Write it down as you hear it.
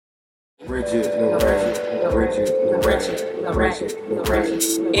It's your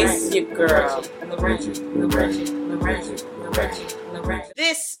girl.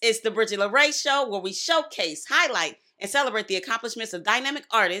 This is the Bridget LeRae Show, where we showcase, highlight, and celebrate the accomplishments of dynamic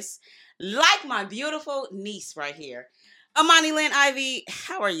artists like my beautiful niece right here. Amani Ivy,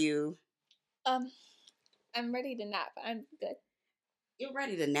 how are you? I'm ready to nap. I'm good. You're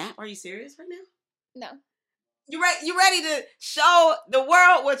ready to nap? Are you serious right now? No. You ready to show the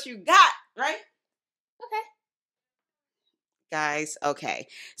world what you got, right? Okay. Guys, okay.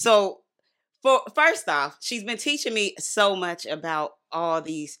 So first off, she's been teaching me so much about all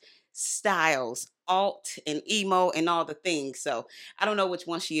these styles, alt and emo and all the things. So I don't know which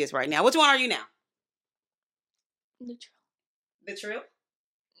one she is right now. Which one are you now? Neutral. The trill?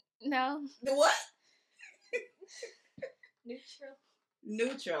 No. The what? Neutral.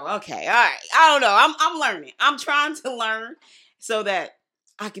 Neutral. Okay. All right. I don't know. I'm learning. I'm trying to learn so that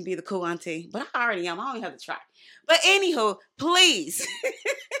I can be the cool auntie. But I already am. I don't even have to try. But anywho, please.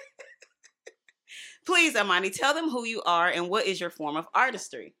 Please, Amani, tell them who you are and what is your form of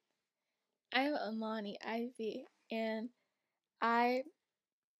artistry. I'm Amani Ivy, and I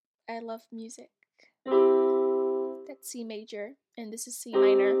love music. That's C major, and this is C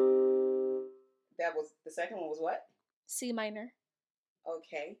minor. That was the second one was what? C minor.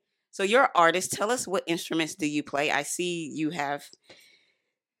 Okay. So you're an artist. Tell us, what instruments do you play? I see you have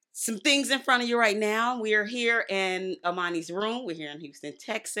some things in front of you right now. We are here in Amani's room. We're here in Houston,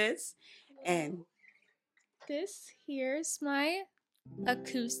 Texas. And this here's my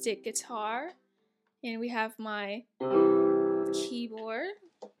acoustic guitar, and we have my keyboard,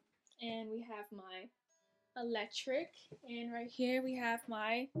 and we have my electric, and right here we have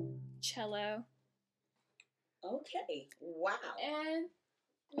my cello. Okay. Wow. And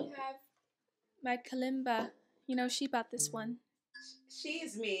we have my kalimba. You know, she bought this one. She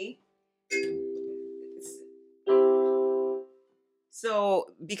is me.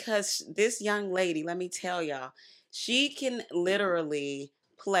 So, because this young lady, let me tell y'all, she can literally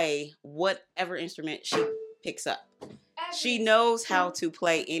play whatever instrument she picks up. She knows how to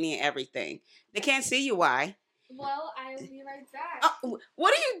play any and everything. They can't see you. Why? Well, I'll be right back.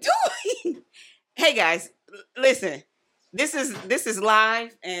 What are you doing? Hey guys, listen. This is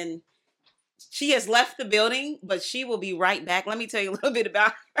live, and she has left the building, but she will be right back. Let me tell you a little bit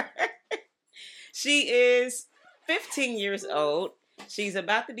about her. She is 15 years old. She's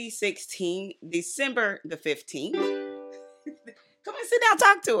about to be 16, December the 15th. Come and sit down,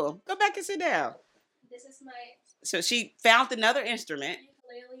 talk to him. Go back and sit down. This is my... So she found another instrument.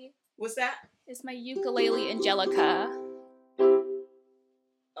 Ukulele. What's that? It's my ukulele Angelica.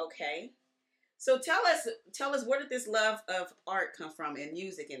 Okay. So tell us, where did this love of art come from, and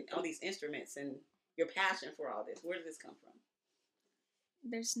music and all these instruments, and your passion for all this? Where did this come from?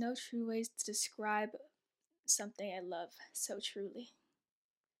 There's no true ways to describe something I love so truly.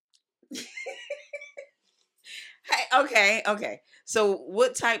 Hey, okay. So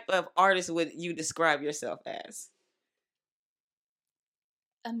what type of artist would you describe yourself as?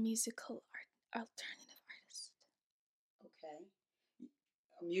 A musical alternative artist. Okay.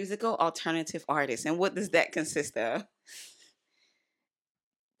 A musical alternative artist. And what does that consist of?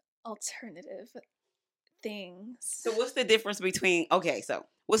 Alternative things. So what's the difference between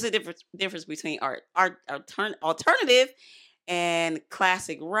what's the difference between alternative and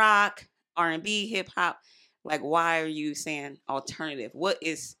classic rock, R&B, hip hop? Like, why are you saying alternative? What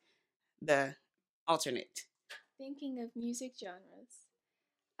is the alternate? Thinking of music genres,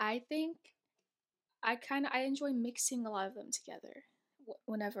 I think I enjoy mixing a lot of them together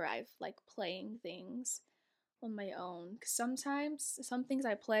whenever I've like playing things on my own. 'Cause sometimes some things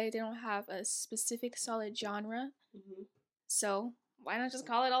I play, they don't have a specific solid genre. Mm-hmm. So why not just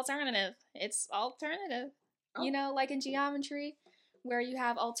call it alternative? It's alternative. Oh. You know, like in geometry, where you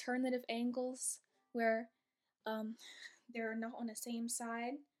have alternative angles where they're not on the same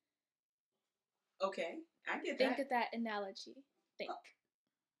side. Okay, I get that. Think of that analogy. Think.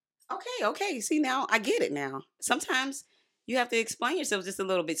 Okay. See, now I get it now. Sometimes you have to explain yourself just a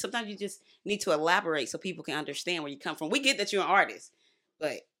little bit. Sometimes you just need to elaborate so people can understand where you come from. We get that you're an artist,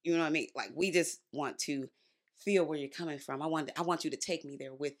 but you know what I mean? Like, we just want to feel where you're coming from. I want you to take me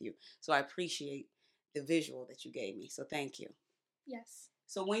there with you. So I appreciate the visual that you gave me. So thank you. Yes.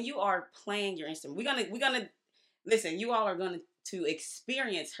 So when you are playing your instrument, we're gonna listen. You all are going to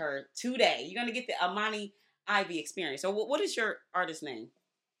experience her today. You're gonna get the Amani Ivy experience. So what is your artist name?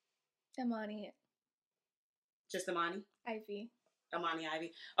 Amani. Just Amani? Ivy. Amani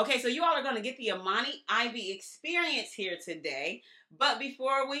Ivy. Okay, so you all are going to get the Amani Ivy experience here today. But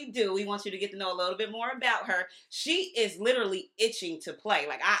before we do, we want you to get to know a little bit more about her. She is literally itching to play.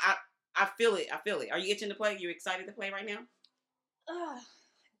 Like, I feel it. I feel it. Are you itching to play? You excited to play right now? Ugh,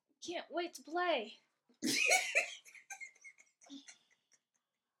 can't wait to play.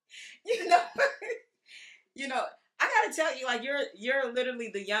 You know, you know. I gotta tell you, like you're literally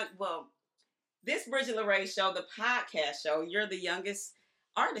the young. Well, this Bridget LeRae show, the podcast show, you're the youngest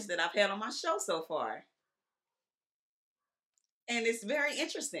artist that I've had on my show so far, and it's very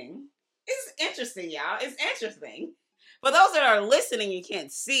interesting. It's interesting, y'all. It's interesting. For those that are listening, you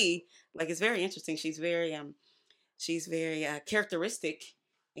can't see. Like it's very interesting. She's very characteristic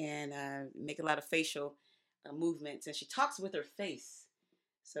and make a lot of facial movements, and she talks with her face.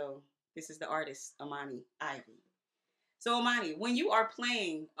 So this is the artist Amani Ivy. So Amani, when you are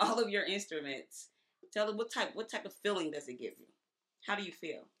playing all of your instruments, tell us what type of feeling does it give you? How do you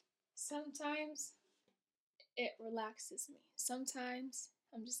feel? Sometimes it relaxes me. Sometimes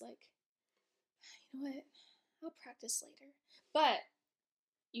I'm just like, you know what? I'll practice later. But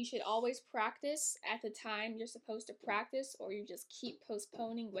you should always practice at the time you're supposed to practice, or you just keep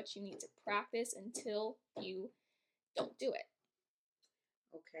postponing what you need to practice until you don't do it.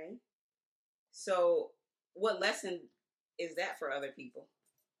 Okay. So what lesson is that for other people?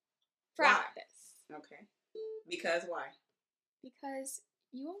 Practice. Why? Okay. Because why? Because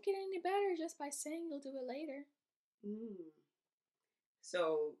you won't get any better just by saying you'll do it later.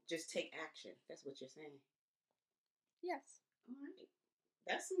 So just take action. That's what you're saying. Yes. All right.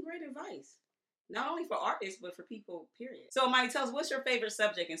 That's some great advice. Not only for artists, but for people, period. So, Amani, tell us, what's your favorite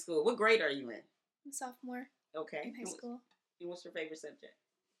subject in school? What grade are you in? I'm a sophomore. Okay. In high school. And what's your favorite subject?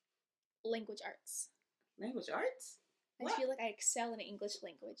 Language arts. Language arts? I feel like I excel in English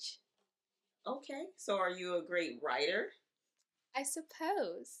language. Okay. So are you a great writer? I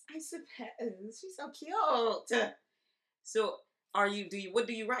suppose. She's so cute. So what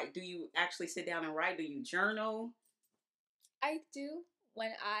do you write? Do you actually sit down and write? Do you journal? I do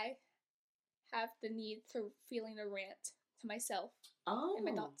when I have the need for feeling a rant to myself and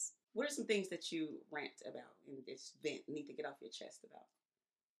my thoughts. What are some things that you rant about and just need to get off your chest about?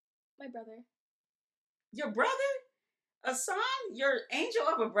 My brother. Your brother? A son? Your angel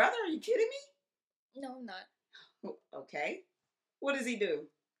of a brother? Are you kidding me? No, I'm not. Okay. What does he do?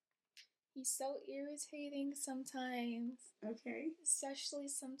 He's so irritating sometimes. Okay. Especially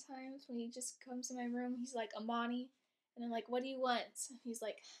sometimes when he just comes in my room, he's like, Amani. And I'm like, what do you want? He's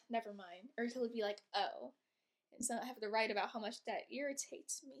like, never mind. Or he'll be like, oh. And so I have to write about how much that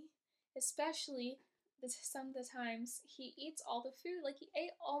irritates me. Especially some of the times he eats all the food. Like he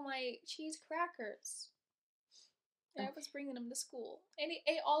ate all my cheese crackers. And I was bringing him to school. And he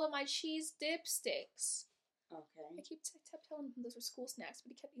ate all of my cheese dipsticks. Okay. I kept telling him those were school snacks, but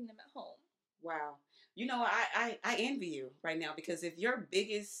he kept eating them at home. Wow. You know, I envy you right now, because if your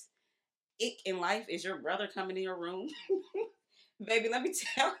biggest ick in life is your brother coming in your room, baby, let me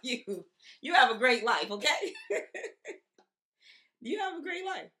tell you, you have a great life, okay? You have a great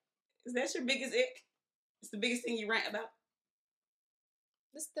life. Is that your biggest ick? It's the biggest thing you rant about?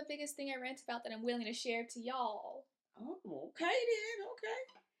 This is the biggest thing I rant about that I'm willing to share to y'all. Oh, okay then, okay.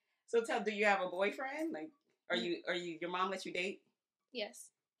 So do you have a boyfriend? Like, are you, your mom lets you date? Yes.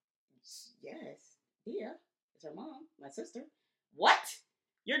 Yes. Yeah. It's her mom, my sister. What?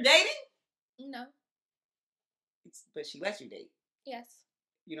 You're dating? No. But she lets you date? Yes.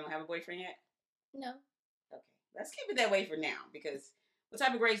 You don't have a boyfriend yet? No. Okay. Let's keep it that way for now, because what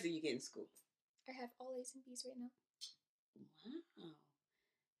type of grades do you get in school? I have all A's and B's right now. Wow.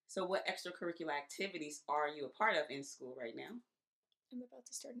 So what extracurricular activities are you a part of in school right now? I'm about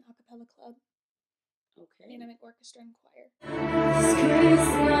to start an a cappella club. Okay. And I'm in orchestra and choir. It's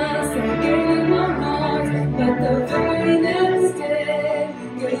Christmas, I gave you my heart, but the very next day,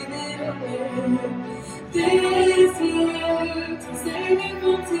 you gave it away. This year, to save me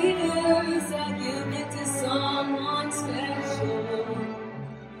from tears, I give it to someone special.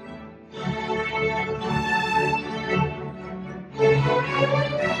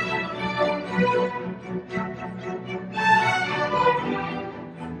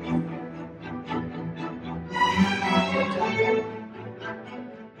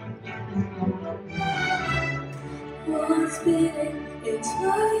 Once bitten and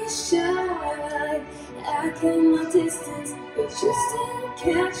twice shy, I came my distance, but you still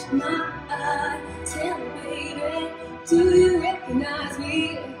catch my eye. Tell me, baby, do you recognize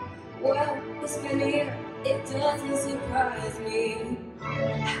me? Well, it's been a year, it doesn't surprise me.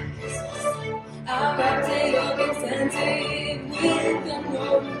 I wrapped it up and sent it with a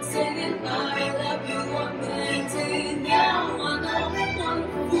note saying I love you, I'm meant to. Now I know I'm a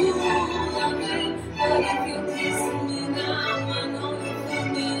fool, I've been, but if you kiss me now, I know you feel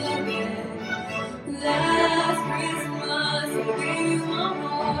me again. Last Christmas, I gave you my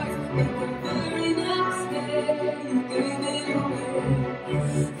heart, But the very next day, you gave it away.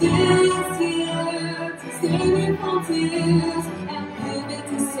 This year, to save me from tears, I'll give it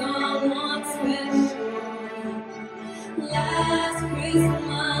to someone special. Last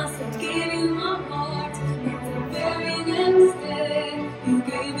Christmas, I gave you my heart, but the very next day, you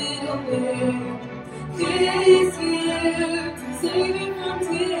gave it away. This year, to save me from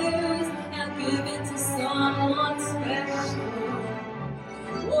tears, I'll give it to someone special.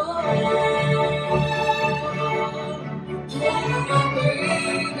 Whoa, yeah, baby.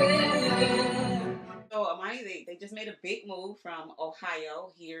 So Amani, they just made a big move from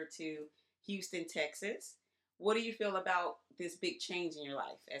Ohio here to Houston, Texas. What do you feel about this big change in your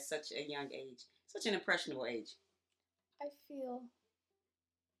life at such a young age, such an impressionable age? I feel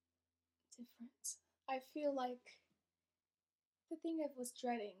different. I feel like the thing I was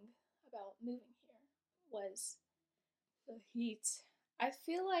dreading about moving here was the heat. I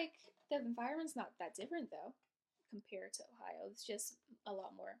feel like the environment's not that different though compared to Ohio. It's just a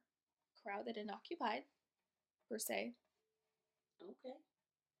lot more crowded and occupied, per se. Okay.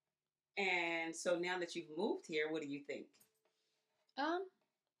 And so now that you've moved here, what do you think? Um,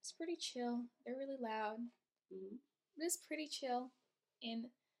 it's pretty chill. They're really loud, Hmm. but it's pretty chill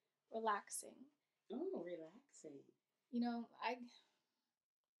and relaxing. Oh, relaxing. You know, I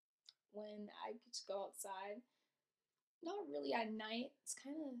when I just go outside, not really at night. It's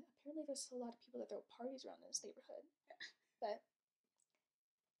kind of apparently there's a lot of people that throw parties around this neighborhood, but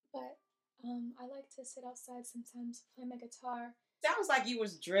I like to sit outside sometimes, play my guitar. Sounds like you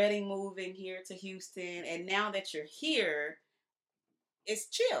was dreading moving here to Houston, and now that you're here, it's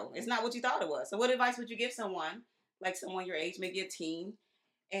chill. It's not what you thought it was. So, what advice would you give someone, like someone your age, maybe a teen,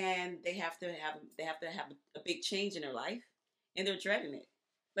 and they have a big change in their life, and they're dreading it?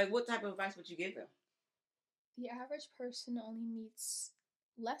 Like, what type of advice would you give them? The average person only meets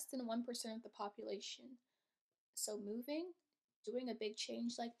less than 1% of the population. So moving, doing a big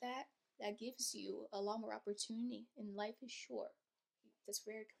change like that gives you a lot more opportunity. And life is short. That's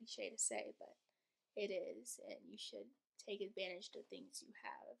very cliche to say, but it is, and you should take advantage of the things you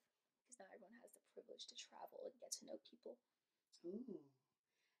have because not everyone has the privilege to travel and get to know people. Ooh,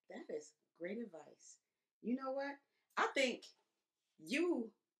 that is great advice. You know what? I think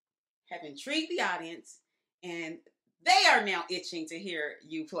you have intrigued the audience, and they are now itching to hear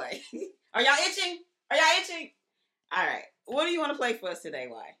you play. Are y'all itching? Are y'all itching? All right. What do you want to play for us today,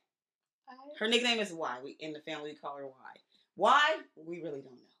 Y? Her nickname is Y. We in the family we call her Y. Why? We really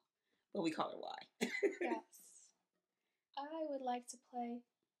don't know, but we call her Y. Yes, I would like to play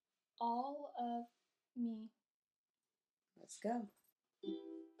All of Me. Let's go.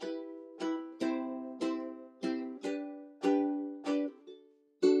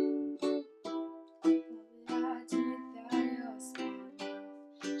 What would I do without your smile?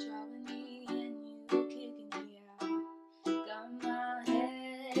 Drawing me in, you kicking me out. Got my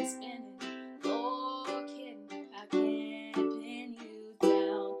head spinning. Oh, kidding, I can't pin you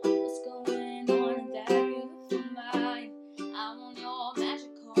down. What's going on in that beautiful mind? I'm on your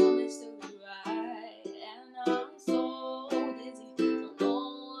magical mystery ride, and I'm so dizzy. Don't know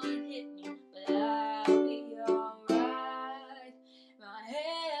what hit me, but I'll be alright. My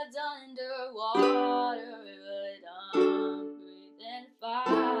head's underwater, but I'm breathing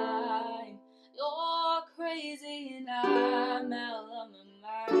fine. You're crazy and I'm out of my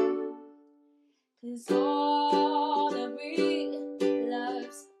mind. 'Cause all of me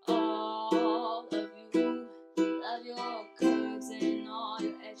loves all of you. Love your curves and all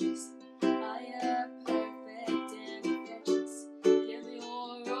your edges. Are you perfect and infectious? Give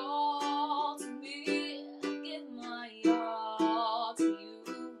your all to me. Give my all to you.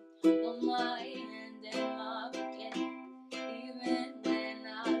 You're my end and my beginning. Even when I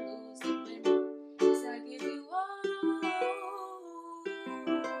lose the win, 'cause I give you all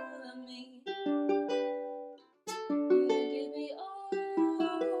of me. You give me all of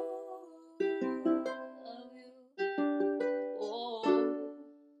you. Oh,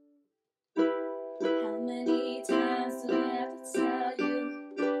 how many times do I have to tell you?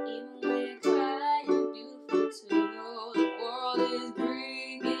 Even when you're crying, you're beautiful too. The world is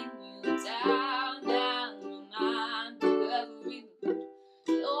bringing you down, down. Remind you every minute.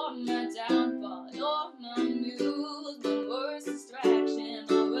 You're my downfall, you're my muse, my worst distraction,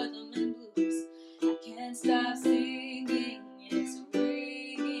 my rhythm and blues. I can't stop singing, it's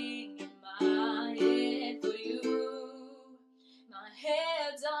ringing in my head for you. My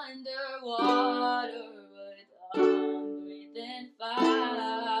head's underwater, but I'm breathing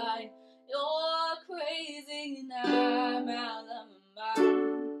fine. You're crazy and I'm out of my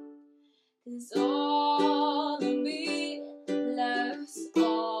mind. 'Cause all of me loves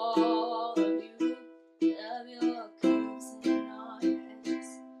all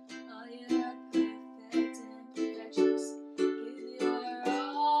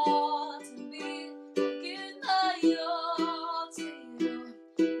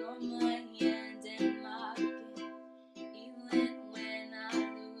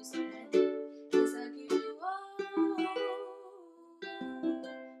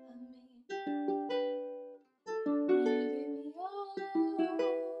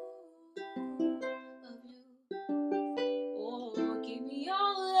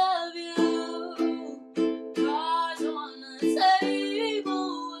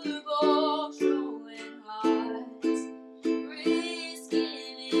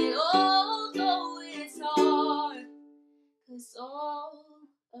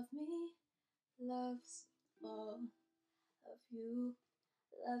you.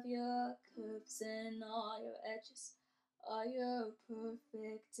 Love your curves and all your edges, all your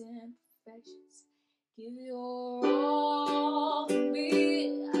perfect imperfections. Give your all to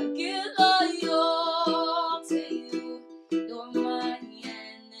me, I give all to you. You're my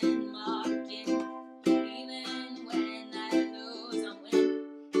end and my beginning. Even when I lose, I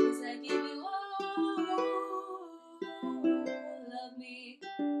win. 'Cause I give you all. Love me.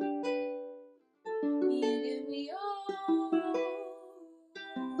 You give me all.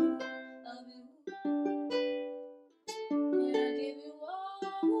 Love you. Yeah, I give you all.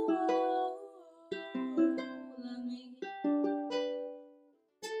 Love me. Yeah,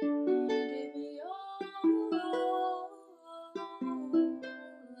 I give me all.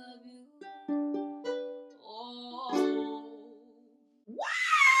 Love you. Oh. Woo!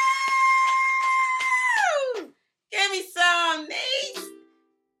 Give me some, niece.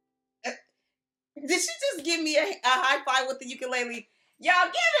 Did she just give me a high five with the ukulele? Y'all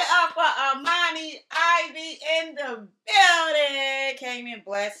give it up for Amani Ivy in the building. Came in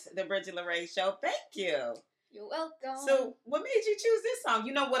blessed the Bridget LeRae show. Thank you. You're welcome. So, what made you choose this song?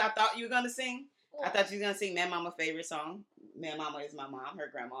 You know what I thought you were going to sing? What? I thought you were going to sing Man Mama's favorite song. Man Mama is my mom, her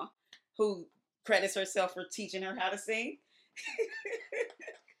grandma, who credits herself for teaching her how to sing.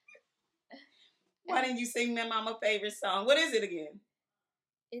 Why didn't you sing Man Mama's favorite song? What is it again?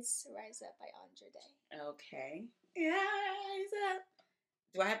 It's Rise Up by Andre Day. Okay. Rise up.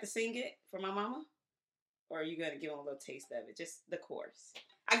 Do I have to sing it for my mama? Or are you going to give them a little taste of it? Just the chorus.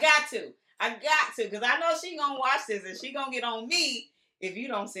 I got to. Because I know she going to watch this and she going to get on me if you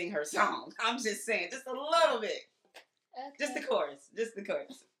don't sing her song. I'm just saying. Just a little bit. Okay. Just the chorus. And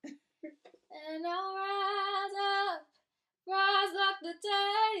I'll rise up the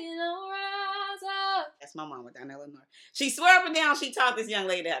day, and I'll rise up. That's my mama down in Illinois. She swear up and down she taught this young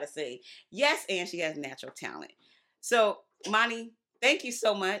lady how to sing. Yes, and she has natural talent. So, Monty, thank you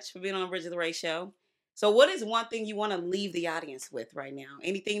so much for being on Bridget LeRae show. So what is one thing you want to leave the audience with right now?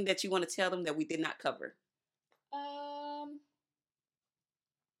 Anything that you want to tell them that we did not cover?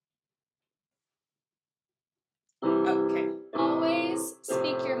 Okay. Always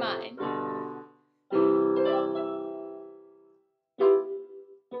speak your mind.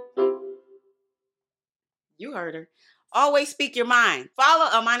 You heard her. Always speak your mind. Follow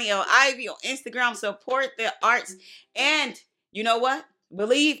Amani Ivy on Instagram. Support the arts. And you know what?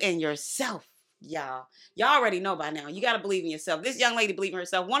 Believe in yourself, y'all. Y'all already know by now. You got to believe in yourself. This young lady believed in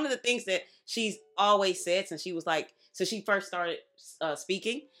herself. One of the things that she's always said since she was since she first started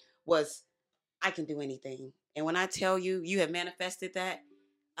speaking was, I can do anything. And when I tell you, you have manifested that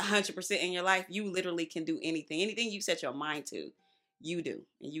 100% in your life, you literally can do anything. Anything you set your mind to, you do.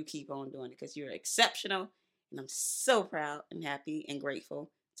 And you keep on doing it because you're exceptional. And I'm so proud and happy and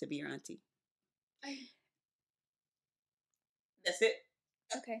grateful to be your auntie. That's it?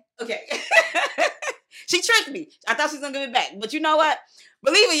 Okay. She tricked me. I thought she was going to give it back. But you know what?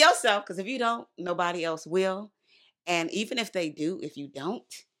 Believe in yourself, because if you don't, nobody else will. And even if they do, if you don't,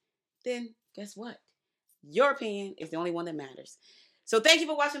 then guess what? Your opinion is the only one that matters. So thank you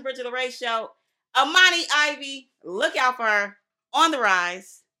for watching Bridget LeRae show. Amani Ivy, look out for her on the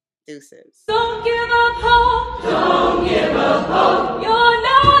rise. Deuces. Don't give up hope. Don't give up hope. You're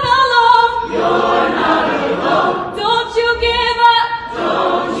not alone. You're not alone. Don't you give up.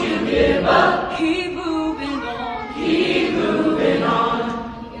 Don't you give up. Keep moving on. Keep moving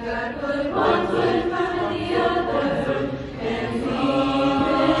on. You gotta put one foot in front of the other and leave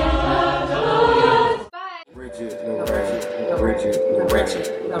it. Bye. Bridget LeRae.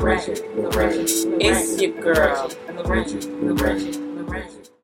 It's your girl. Bridget LeRae.